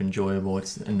kind of enjoyable.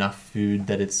 It's enough food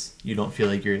that you don't feel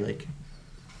like you're like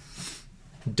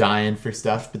dying for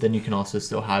stuff, but then you can also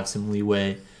still have some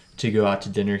leeway to go out to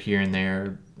dinner here and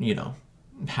there,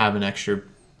 have an extra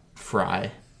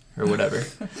fry or whatever.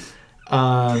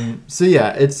 So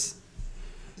yeah,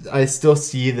 I still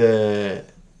see the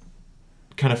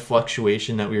kind of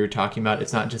fluctuation that we were talking about.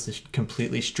 It's not just a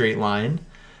completely straight line.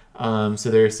 So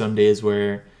there are some days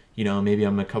where, maybe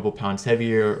I'm a couple pounds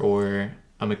heavier or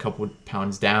I'm a couple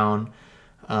pounds down.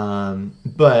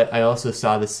 But I also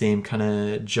saw the same kind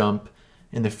of jump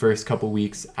in the first couple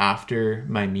weeks after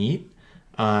my meet,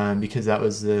 because that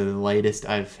was the lightest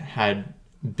I've had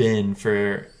been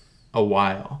for a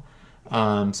while.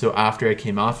 So after I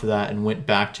came off of that and went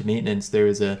back to maintenance, there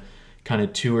was a kind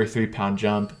of 2 or 3 pound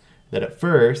jump that at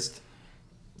first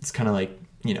it's kind of like,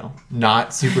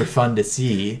 not super fun to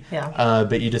see. Yeah.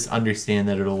 But you just understand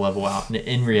that it'll level out. And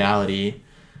in reality,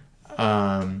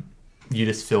 you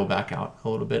just fill back out a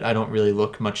little bit. I don't really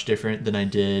look much different than I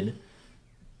did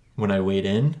when I weighed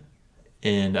in,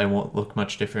 and I won't look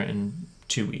much different in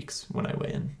 2 weeks when I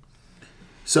weigh in.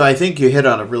 So I think you hit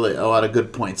on a lot of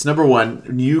good points. Number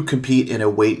one, you compete in a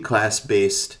weight class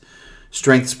based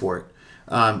strength sport,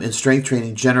 and strength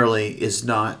training generally is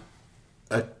not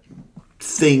a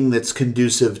thing that's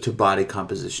conducive to body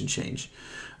composition change.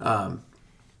 Though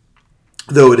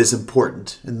it is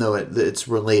important, and though it's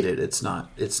related, it's not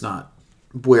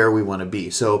where we want to be.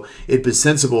 So it'd be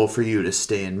sensible for you to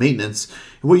stay in maintenance.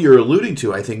 And what you're alluding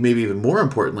to, I think maybe even more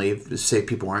importantly, say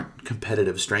people aren't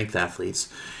competitive strength athletes,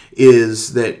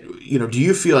 is that, do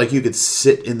you feel like you could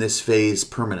sit in this phase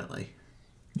permanently?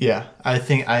 Yeah, I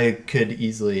think I could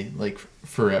easily, like,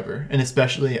 forever. And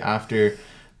especially after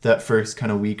that first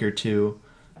kind of week or two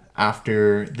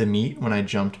after the meet, when I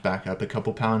jumped back up a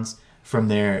couple pounds, from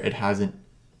there it hasn't,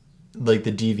 like,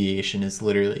 the deviation is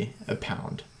literally a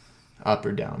pound up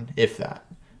or down, if that,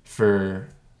 for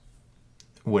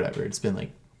whatever. It's been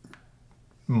like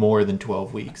more than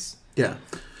 12 weeks. Yeah.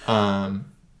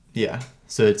 Yeah.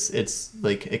 So it's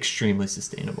like extremely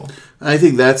sustainable. I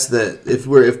think that's the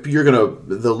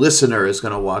the listener is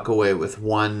gonna walk away with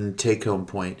one take home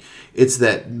point. It's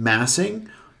that massing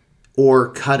or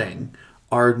cutting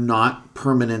are not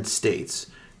permanent states.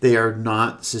 They are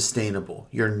not sustainable.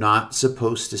 You're not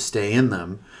supposed to stay in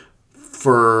them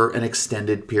for an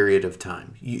extended period of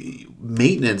time.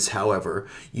 Maintenance, however,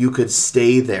 you could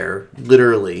stay there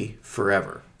literally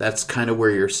forever. That's kind of where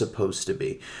you're supposed to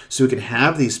be. So we can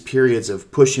have these periods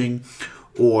of pushing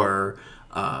or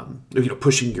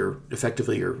pushing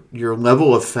your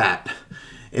level of fat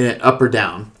up or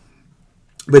down.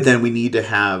 But then we need to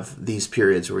have these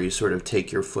periods where you sort of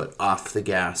take your foot off the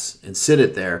gas and sit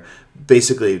it there,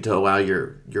 basically to allow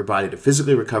your body to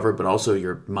physically recover, but also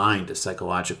your mind to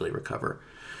psychologically recover.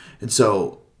 And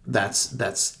so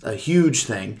That's a huge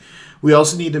thing. We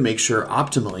also need to make sure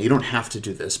optimally, you don't have to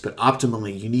do this, but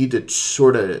optimally you need to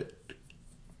sort of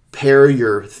pair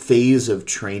your phase of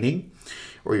training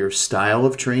or your style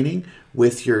of training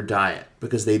with your diet,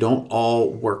 because they don't all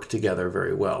work together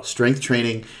very well. Strength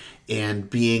training and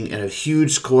being in a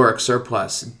huge caloric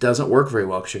surplus doesn't work very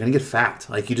well because you're going to get fat.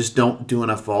 Like, you just don't do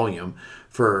enough volume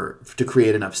to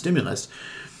create enough stimulus.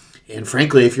 And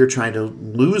frankly, if you're trying to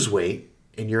lose weight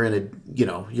and you're in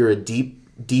you're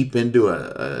deep into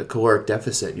a caloric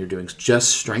deficit and you're doing just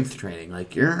strength training,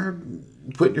 like, you're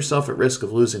putting yourself at risk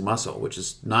of losing muscle, which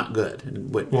is not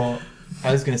good. Well,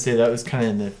 I was going to say that was kind of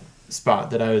in the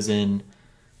spot that I was in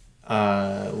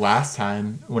last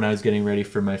time when I was getting ready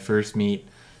for my first meet,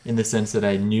 in the sense that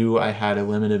I knew I had a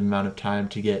limited amount of time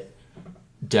to get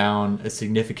down a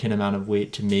significant amount of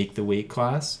weight to make the weight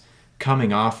class,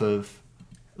 coming off of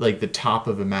like the top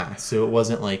of a mass. So it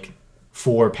wasn't like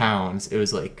 4 pounds, it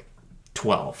was like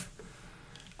 12.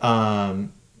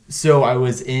 So I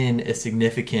was in a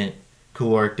significant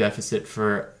caloric deficit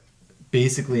for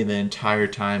basically the entire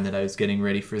time that I was getting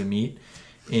ready for the meet.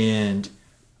 And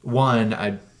one,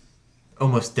 I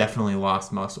almost definitely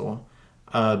lost muscle.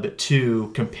 But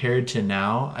two, compared to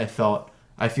now, I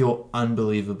feel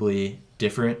unbelievably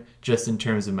different just in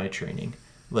terms of my training.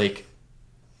 Like,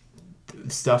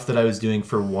 stuff that I was doing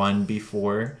for 1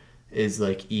 before is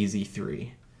like easy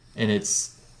 3. And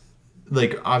it's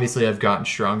like, obviously I've gotten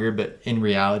stronger, but in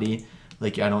reality,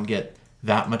 like, I don't get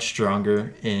that much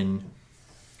stronger in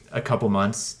a couple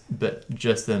months, but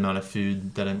just the amount of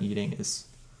food that I'm eating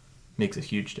makes a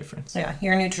huge difference. Yeah,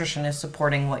 your nutrition is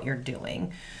supporting what you're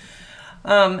doing.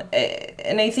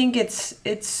 And I think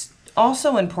it's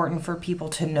also important for people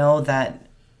to know that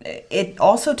it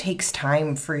also takes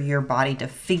time for your body to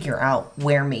figure out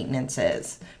where maintenance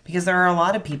is, because there are a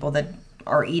lot of people that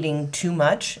are eating too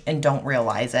much and don't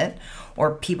realize it,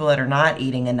 or people that are not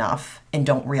eating enough and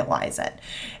don't realize it.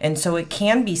 And so it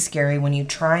can be scary when you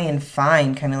try and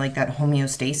find kind of like that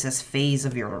homeostasis phase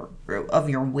of your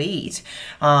weight,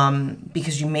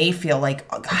 because you may feel like,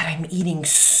 oh God, I'm eating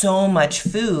so much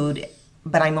food,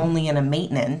 but I'm only in a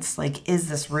maintenance. Like, is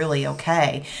this really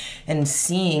okay? And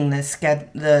seeing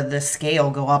the scale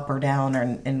go up or down,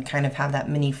 and kind of have that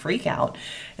mini freak out.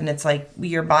 And it's like,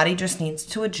 your body just needs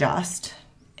to adjust.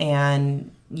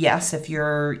 And yes, if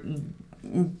you're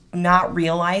not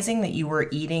realizing that you were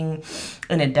eating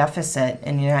in a deficit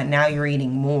and now you're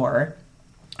eating more,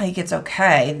 like, it's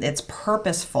okay. It's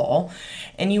purposeful.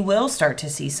 And you will start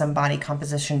to see some body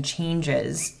composition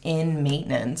changes in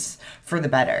maintenance for the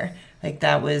better. Like,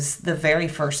 that was the very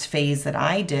first phase that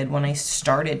I did when I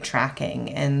started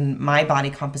tracking, and my body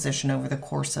composition over the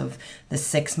course of the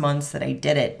 6 months that I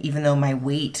did it, even though my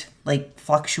weight like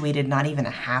fluctuated not even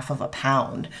a half of a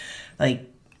pound,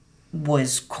 like,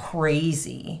 was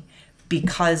crazy,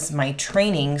 because my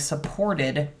training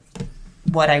supported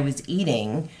what I was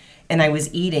eating, and I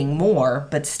was eating more,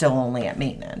 but still only at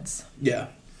maintenance. Yeah.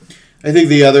 I think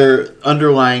the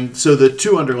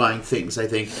two underlying things, I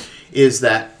think, is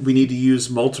that we need to use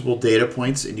multiple data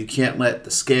points, and you can't let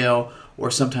the scale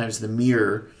or sometimes the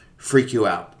mirror freak you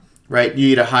out, right? You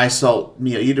eat a high salt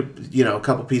meal, you eat a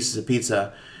couple pieces of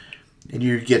pizza, and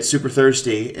you get super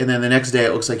thirsty, and then the next day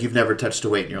it looks like you've never touched a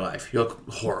weight in your life. You look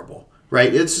horrible,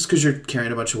 right? It's just because you're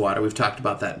carrying a bunch of water. We've talked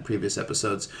about that in previous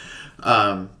episodes.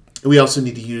 We also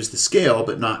need to use the scale,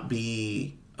 but not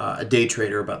be a day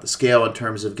trader about the scale in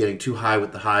terms of getting too high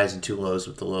with the highs and too lows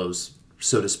with the lows,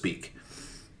 so to speak.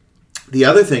 The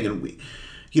other thing, and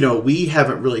we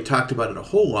haven't really talked about it a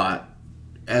whole lot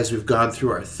as we've gone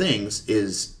through our things,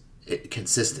 is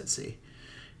consistency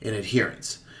and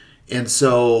adherence. And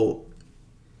so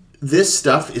this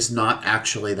stuff is not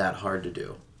actually that hard to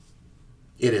do.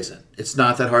 It isn't. It's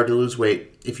not that hard to lose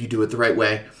weight if you do it the right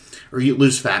way, or you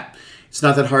lose fat. It's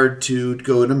not that hard to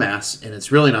go into mass, and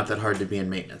it's really not that hard to be in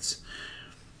maintenance.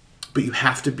 But you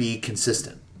have to be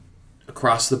consistent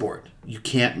across the board. You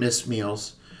can't miss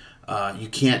meals. You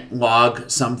can't log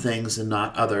some things and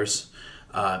not others.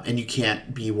 And you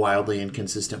can't be wildly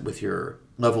inconsistent with your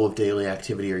level of daily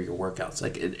activity or your workouts.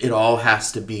 Like, it all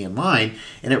has to be in line.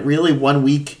 And it really, 1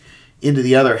 week into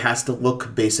the other, has to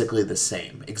look basically the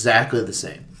same, exactly the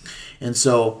same. And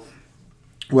so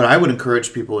what I would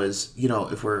encourage people is,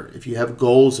 if you have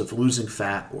goals of losing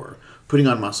fat or putting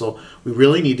on muscle, we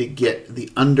really need to get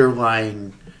the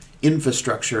underlying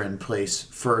infrastructure in place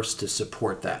first to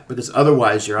support that, because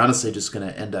otherwise you're honestly just going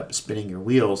to end up spinning your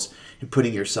wheels and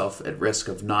putting yourself at risk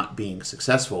of not being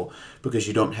successful because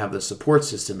you don't have the support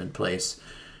system in place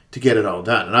to get it all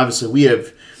done. And obviously we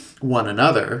have one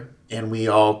another, and we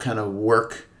all kind of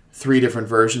work 3 different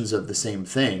versions of the same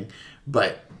thing,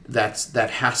 but that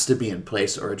has to be in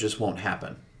place or it just won't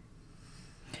happen.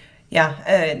 Yeah,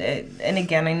 and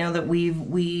again, I know that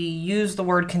we use the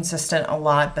word consistent a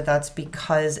lot, but that's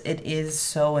because it is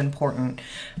so important,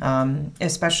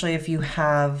 especially if you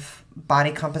have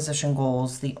body composition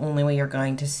goals. The only way you're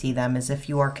going to see them is if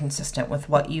you are consistent with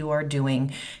what you are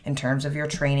doing in terms of your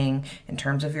training, in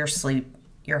terms of your sleep,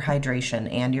 your hydration,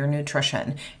 and your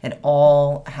nutrition. It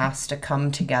all has to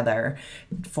come together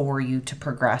for you to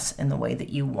progress in the way that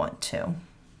you want to.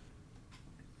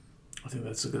 I think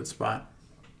that's a good spot.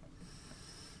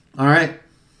 All right.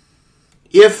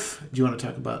 Do you want to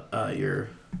talk about your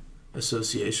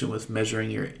association with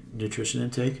measuring your nutrition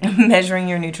intake? Measuring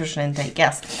your nutrition intake,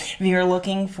 yes. If you're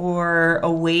looking for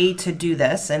a way to do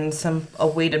this and a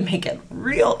way to make it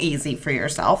real easy for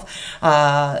yourself,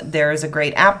 there is a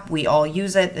great app. We all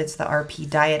use it. It's the RP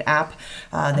Diet app.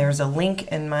 There's a link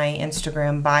in my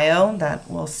Instagram bio that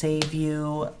will save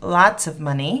you lots of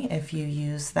money if you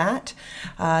use that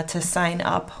to sign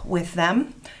up with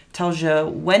them. Tells you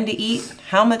when to eat,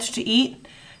 how much to eat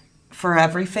for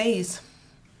every phase.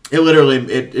 It literally,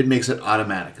 it makes it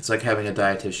automatic. It's like having a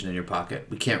dietitian in your pocket.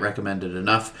 We can't recommend it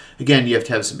enough. Again, you have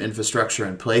to have some infrastructure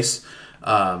in place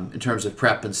in terms of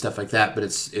prep and stuff like that, but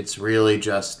it's really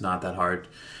just not that hard.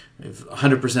 We have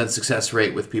 100% success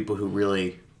rate with people who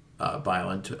really buy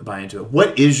into it.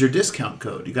 What is your discount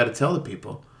code? You got to tell the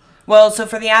people. Well, so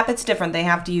for the app, it's different. They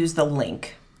have to use the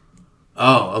link.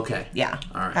 Oh, okay. Yeah,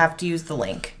 all right. Have to use the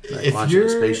link. Like launching a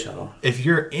space shuttle. If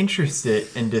you're interested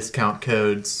in discount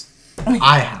codes,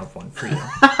 I have one for you.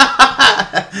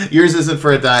 Yours isn't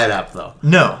for a diet app, though.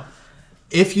 No.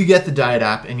 If you get the diet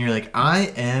app and you're like,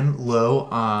 I am low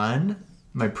on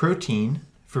my protein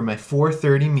for my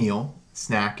 4:30 meal,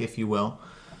 snack, if you will.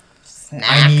 Snack.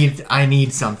 I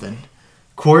need something.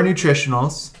 Core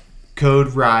Nutritionals, code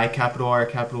RYE, capital R,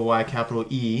 capital Y, capital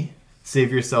E.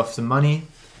 Save yourself some money.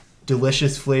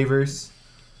 Delicious flavors.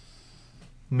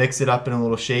 Mix it up in a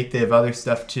little shake. They have other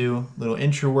stuff too. Little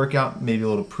intra-workout, maybe a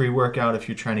little pre-workout if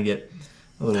you're trying to get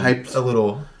a little Hyped. a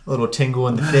little tingle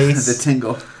in the face. The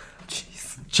tingle.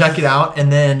 Jeez. Check it out,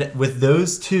 and then with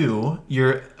those two,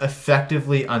 you're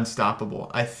effectively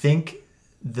unstoppable. I think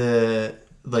the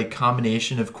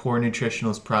combination of Core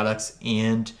Nutritionals products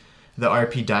and the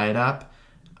RP Diet app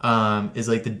is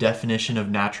like the definition of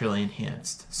naturally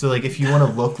enhanced. So like if you want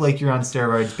to look like you're on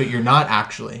steroids, but you're not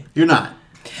actually. You're not.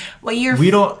 Well,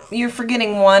 you're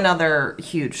forgetting one other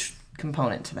huge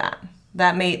component to that.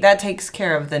 That takes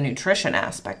care of the nutrition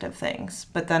aspect of things,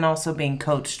 but then also being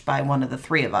coached by one of the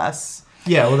three of us.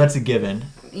 Yeah, well, that's a given.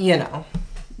 You know,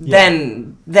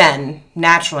 then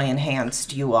naturally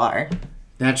enhanced you are.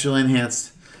 Naturally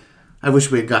enhanced. I wish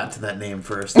we had gotten to that name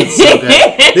first. That's so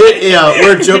good.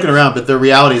 We're joking around, but the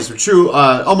reality is true.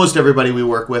 Almost everybody we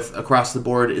work with across the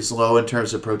board is low in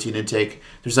terms of protein intake.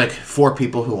 There's like 4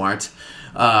 people who aren't.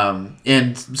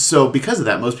 And so because of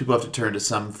that, most people have to turn to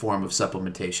some form of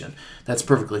supplementation. That's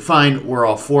perfectly fine. We're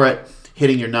all for it.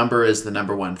 Hitting your number is the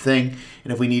number one thing.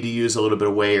 And if we need to use a little bit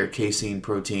of whey or casein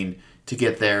protein to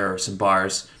get there or some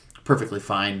bars, perfectly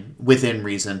fine, within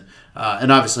reason.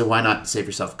 And obviously, why not save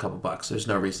yourself a couple bucks? There's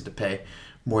no reason to pay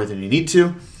more than you need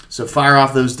to. So fire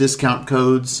off those discount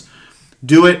codes.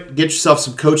 Do it. Get yourself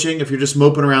some coaching. If you're just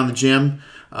moping around the gym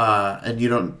and you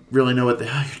don't really know what the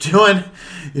hell you're doing,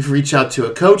 if you reach out to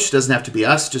a coach, doesn't have to be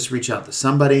us, just reach out to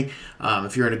somebody.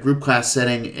 If you're in a group class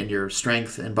setting and your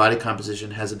strength and body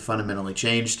composition hasn't fundamentally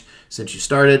changed since you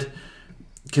started,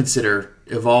 consider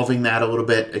evolving that a little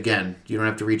bit. Again, you don't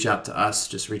have to reach out to us.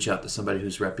 Just reach out to somebody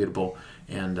who's reputable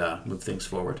and move things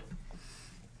forward.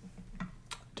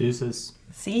 Deuces.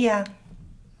 See ya.